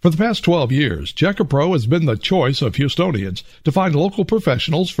 For the past 12 years, Check A Pro has been the choice of Houstonians to find local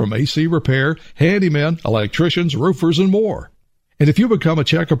professionals from AC repair, handymen, electricians, roofers, and more. And if you become a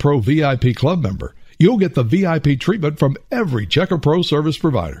Check A Pro VIP Club member, you'll get the VIP treatment from every Check A Pro service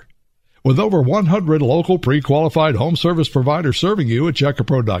provider. With over 100 local pre-qualified home service providers serving you at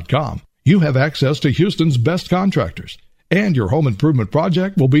checkapro.com, you have access to Houston's best contractors, and your home improvement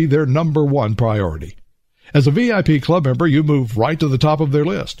project will be their number one priority. As a VIP club member, you move right to the top of their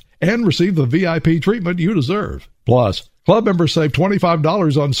list and receive the VIP treatment you deserve. Plus, club members save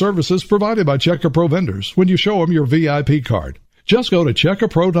 $25 on services provided by Check A Pro vendors when you show them your VIP card. Just go to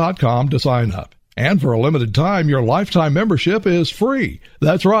checkapro.com to sign up. And for a limited time, your lifetime membership is free.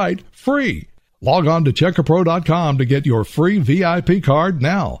 That's right, free. Log on to checkapro.com to get your free VIP card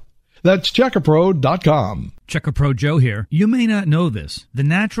now. That's checkapro.com. Check A Pro Joe here. You may not know this. The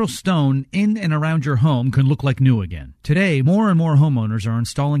natural stone in and around your home can look like new again. Today, more and more homeowners are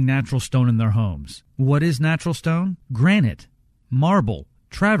installing natural stone in their homes. What is natural stone? Granite, marble,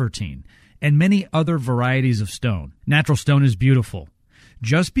 travertine, and many other varieties of stone. Natural stone is beautiful.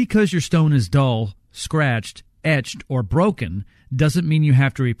 Just because your stone is dull, scratched, etched, or broken doesn't mean you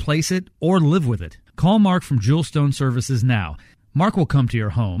have to replace it or live with it. Call Mark from Jewel Stone Services now. Mark will come to your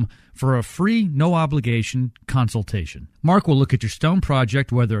home for a free, no-obligation consultation. Mark will look at your stone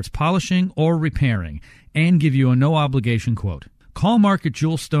project, whether it's polishing or repairing, and give you a no-obligation quote. Call Mark at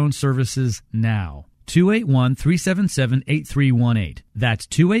Jewel Stone Services now. 281-377-8318. That's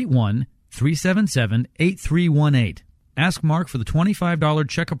 281-377-8318. Ask Mark for the $25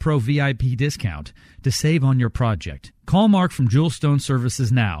 Check A Pro VIP discount to save on your project. Call Mark from Jewel Stone Services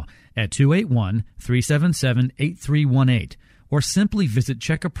now at 281-377-8318 or simply visit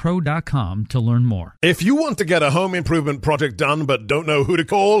checkapro.com to learn more. If you want to get a home improvement project done but don't know who to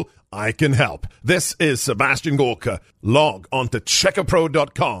call, I can help. This is Sebastian Gorka. Log on to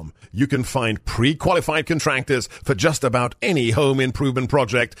checkapro.com. You can find pre-qualified contractors for just about any home improvement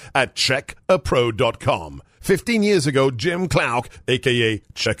project at checkapro.com. 15 years ago, Jim Clark, a.k.a.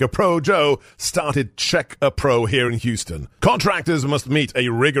 Check A Pro Joe, started Check A Pro here in Houston. Contractors must meet a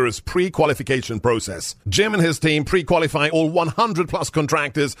rigorous pre-qualification process. Jim and his team pre-qualify all 100-plus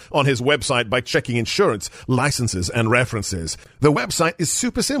contractors on his website by checking insurance, licenses, and references. The website is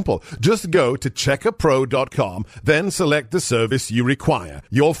super simple. simple. Just go to checkapro.com, then select the service you require.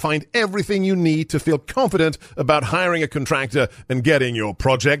 You'll find everything you need to feel confident about hiring a contractor and getting your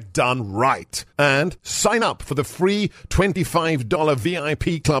project done right. And sign up for the free $25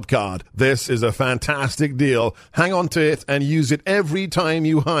 VIP club card. This is a fantastic deal. Hang on to it and use it every time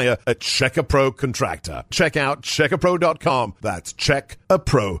you hire a CheckAPro contractor. Check out checkapro.com. That's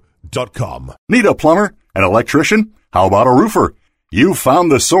checkapro.com. Need a plumber? An electrician? How about a roofer? You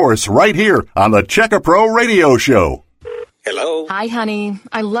found the source right here on the Check a Pro radio show. Hello? Hi, honey.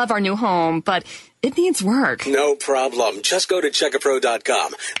 I love our new home, but it needs work. No problem. Just go to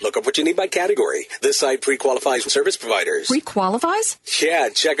checkapro.com. Look up what you need by category. This site pre-qualifies service providers. Pre-qualifies? Yeah,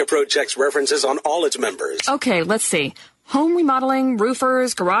 CheckAPro checks references on all its members. Okay, let's see. Home remodeling,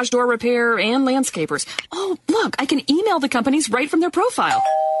 roofers, garage door repair, and landscapers. Oh, look, I can email the companies right from their profile.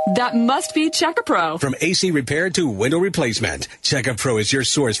 That must be CheckAPro. From AC repair to window replacement, CheckAPro is your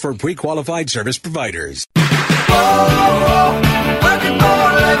source for pre-qualified service providers. Working for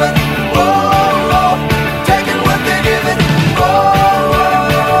a living. Taking what they're giving.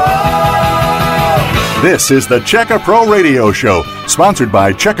 This is the Check a Pro radio show, sponsored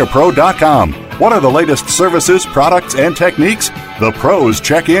by checkapro.com. What are the latest services, products, and techniques? The pros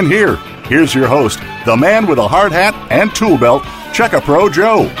check in here. Here's your host, the man with a hard hat and tool belt, Check a Pro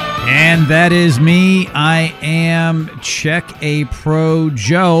Joe. And that is me. I am Check a Pro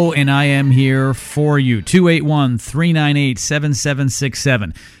Joe, and I am here for you.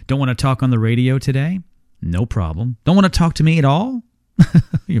 281-398-7767. Don't want to talk on the radio today? No problem. Don't want to talk to me at all?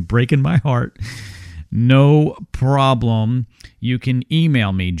 You're breaking my heart. No problem. You can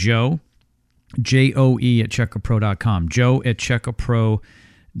email me, Joe, Joe at checkapro.com. Joe at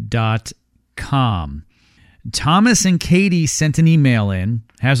checkapro.com. Thomas and Katie sent an email in,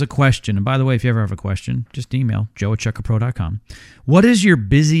 has a question. And by the way, if you ever have a question, just email joe at checkapro.com. What is your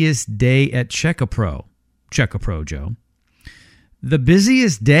busiest day at Checkapro? Checkapro, Joe. The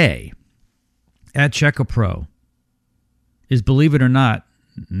busiest day at Checkapro is, believe it or not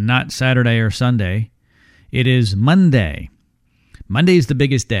Saturday or Sunday. It is Monday. Monday is the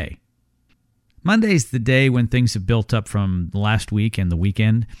biggest day. Monday is the day when things have built up from the last week and the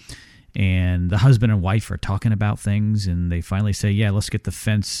weekend, and the husband and wife are talking about things, and they finally say, yeah, let's get the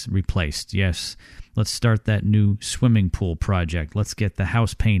fence replaced. Yes, let's start that new swimming pool project. Let's get the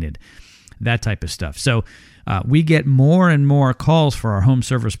house painted, that type of stuff. So we get more and more calls for our home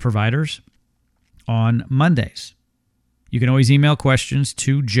service providers on Mondays. You can always email questions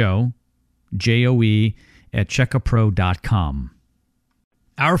to Joe, Joe, at checkapro.com.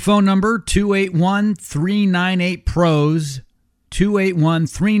 Our phone number, 281-398-PROS,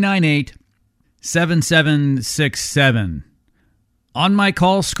 281-398-7767. On my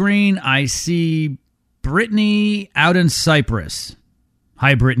call screen, I see Brittany out in Cyprus.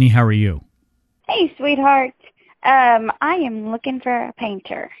 Hi, Brittany. How are you? Hey, sweetheart. I am looking for a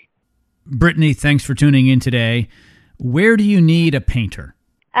painter. Brittany, thanks for tuning in today. Where do you need a painter?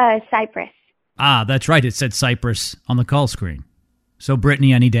 Cyprus. Ah, that's right. It said Cyprus on the call screen. So,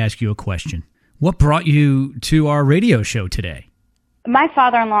 Brittany, I need to ask you a question. What brought you to our radio show today? My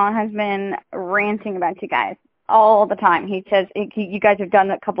father-in-law has been ranting about you guys all the time. He says you guys have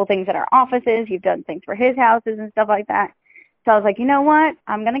done a couple things at our offices. You've done things for his houses and stuff like that. So I was like, you know what?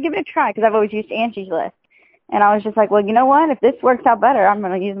 I'm going to give it a try, because I've always used Angie's List. And I was just like, well, you know what? If this works out better, I'm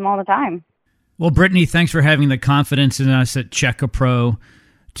going to use them all the time. Well, Brittany, thanks for having the confidence in us at Check-A-Pro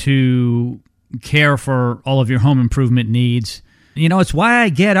to care for all of your home improvement needs. You know, it's why I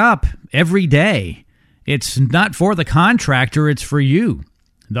get up every day. It's not for the contractor, it's for you,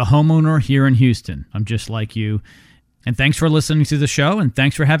 the homeowner here in Houston. I'm just like you. And thanks for listening to the show, and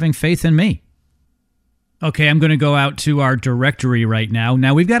thanks for having faith in me. Okay, I'm going to go out to our directory right now.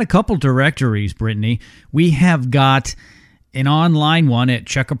 Now, we've got a couple directories, Brittany. We have got an online one at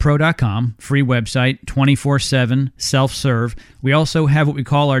checkapro.com, free website, 24/7, self-serve. We also have what we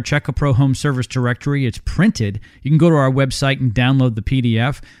call our Check-A-Pro Home Service Directory. It's printed. You can go to our website and download the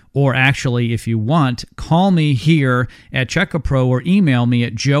PDF, or actually, if you want, call me here at Check-A-Pro or email me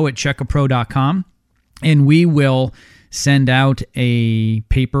at joe@checkapro.com, and we will send out a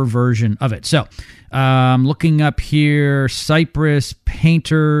paper version of it. So, looking up here, Cypress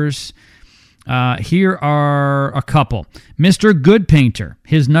Painters. Here are a couple. Mr. Good Painter,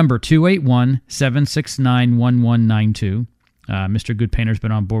 his number 281-769-1192. Mr. Good Painter's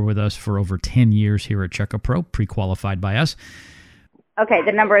been on board with us for over 10 years here at Check-A-Pro, pre-qualified by us. Okay,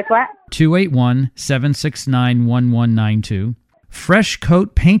 the number is what? 281-769-1192. Fresh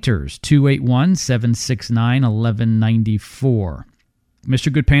Coat Painters, 281-769-1194.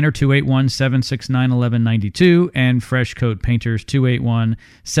 Mr. Good Painter, 281-769-1192, and Fresh Coat Painters,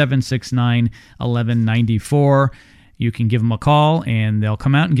 281-769-1194. You can give them a call, and they'll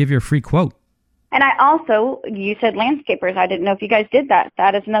come out and give you a free quote. And I also, you said landscapers. I didn't know if you guys did that.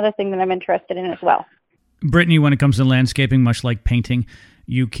 That is another thing that I'm interested in as well. Brittany, when it comes to landscaping, much like painting,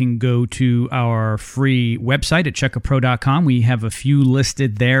 you can go to our free website at checkapro.com. We have a few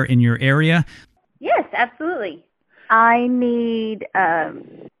listed there in your area. Yes, absolutely. I need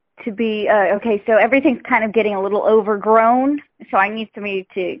to be, okay, so everything's kind of getting a little overgrown, so I need somebody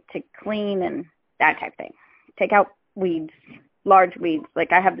to clean and that type of thing. Take out weeds, large weeds.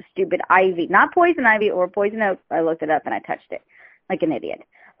 Like I have the stupid ivy, not poison ivy or poison oak. I looked it up and I touched it like an idiot.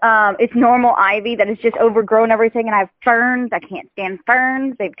 It's normal ivy that has just overgrown everything, and I have ferns. I can't stand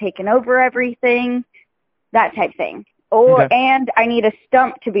ferns. They've taken over everything, that type thing. And I need a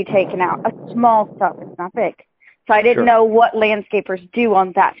stump to be taken out, a small stump. It's not big. So I didn't know what landscapers do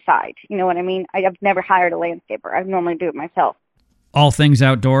on that side. You know what I mean? I've never hired a landscaper. I normally do it myself. All Things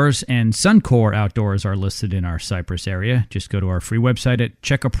Outdoors and Suncor Outdoors are listed in our Cypress area. Just go to our free website at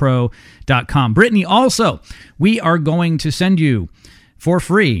checkapro.com. Brittany, also, we are going to send you for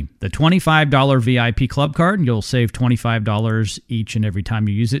free the $25 VIP club card. You'll save $25 each and every time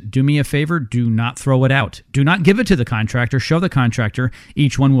you use it. Do me a favor, do not throw it out. Do not give it to the contractor. Show the contractor.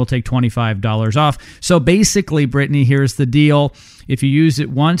 Each one will take $25 off. So basically, Brittany, here's the deal. If you use it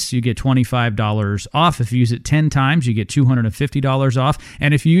once, you get $25 off. If you use it 10 times, you get $250 off.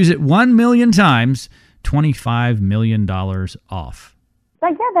 And if you use it 1 million times, $25 million off.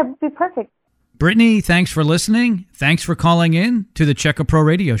 Like, yeah, that would be perfect. Brittany, thanks for listening. Thanks for calling in to the Check a Pro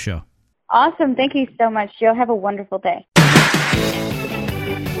Radio Show. Awesome. Thank you so much, Joe. Have a wonderful day.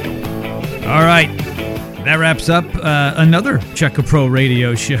 All right. That wraps up another Check a Pro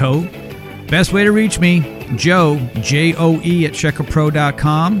Radio Show. Best way to reach me, Joe, J-O-E, at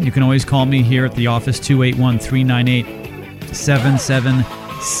checkapro.com. You can always call me here at the office,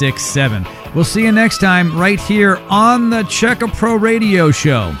 281-398-7767. We'll see you next time right here on the Check a Pro Radio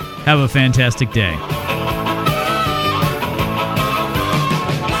Show. Have a fantastic day.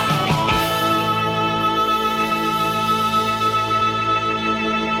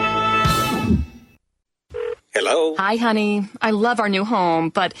 Hello? Hi, honey. I love our new home,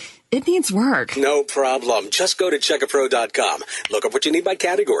 but it needs work. No problem. Just go to checkapro.com. Look up what you need by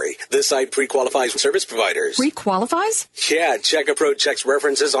category. This site pre-qualifies service providers. Pre-qualifies? Yeah, Checkapro checks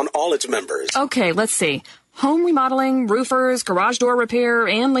references on all its members. Okay, let's see. Home remodeling, roofers, garage door repair,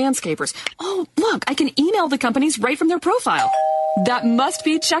 and landscapers. Oh, look, I can email the companies right from their profile. That must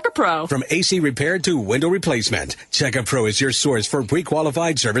be Checkapro. From AC repair to window replacement, Checkapro is your source for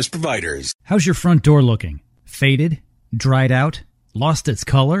pre-qualified service providers. How's your front door looking? Faded? Dried out? Lost its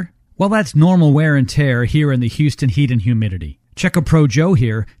color? Well, that's normal wear and tear here in the Houston heat and humidity. Check a Pro Joe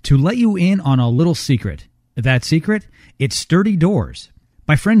here to let you in on a little secret. That secret? It's sturdy doors.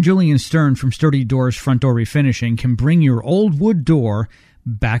 My friend Julian Stern from Sturdy Doors Front Door Refinishing can bring your old wood door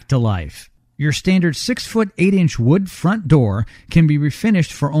back to life. Your standard 6-foot 8-inch wood front door can be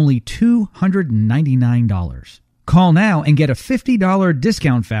refinished for only $299. Call now and get a $50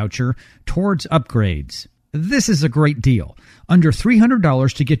 discount voucher towards upgrades. This is a great deal. Under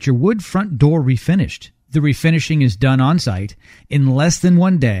 $300 to get your wood front door refinished. The refinishing is done on site in less than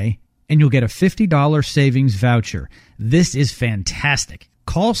 1 day, and you'll get a $50 savings voucher. This is fantastic.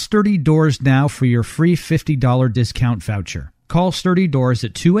 Call Sturdy Doors now for your free $50 discount voucher. Call Sturdy Doors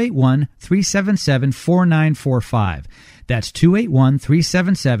at 281-377-4945. That's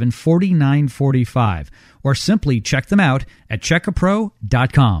 281-377-4945. Or simply check them out at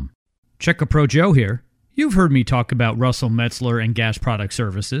checkapro.com. Check a Pro Joe here. You've heard me talk about Russell Metzler and Gas Product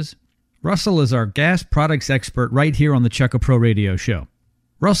Services. Russell is our gas products expert right here on the Check a Pro Radio Show.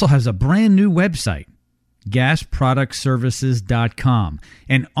 Russell has a brand new website, gasproductservices.com.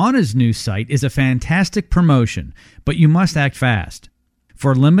 And on his new site is a fantastic promotion, but you must act fast.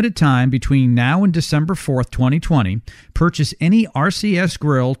 For a limited time between now and December 4th, 2020, purchase any RCS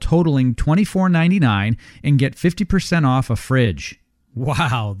grill totaling $24.99 and get 50% off a fridge.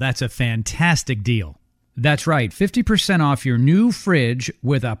 Wow, that's a fantastic deal. That's right, 50% off your new fridge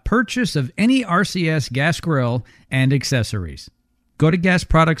with a purchase of any RCS gas grill and accessories. Go to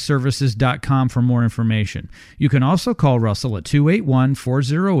gasproductservices.com for more information. You can also call Russell at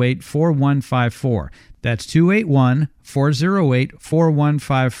 281-408-4154. That's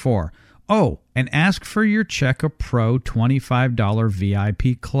 281-408-4154. Oh, and ask for your Check a Pro $25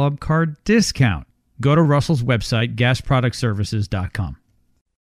 VIP club card discount. Go to Russell's website, gasproductservices.com.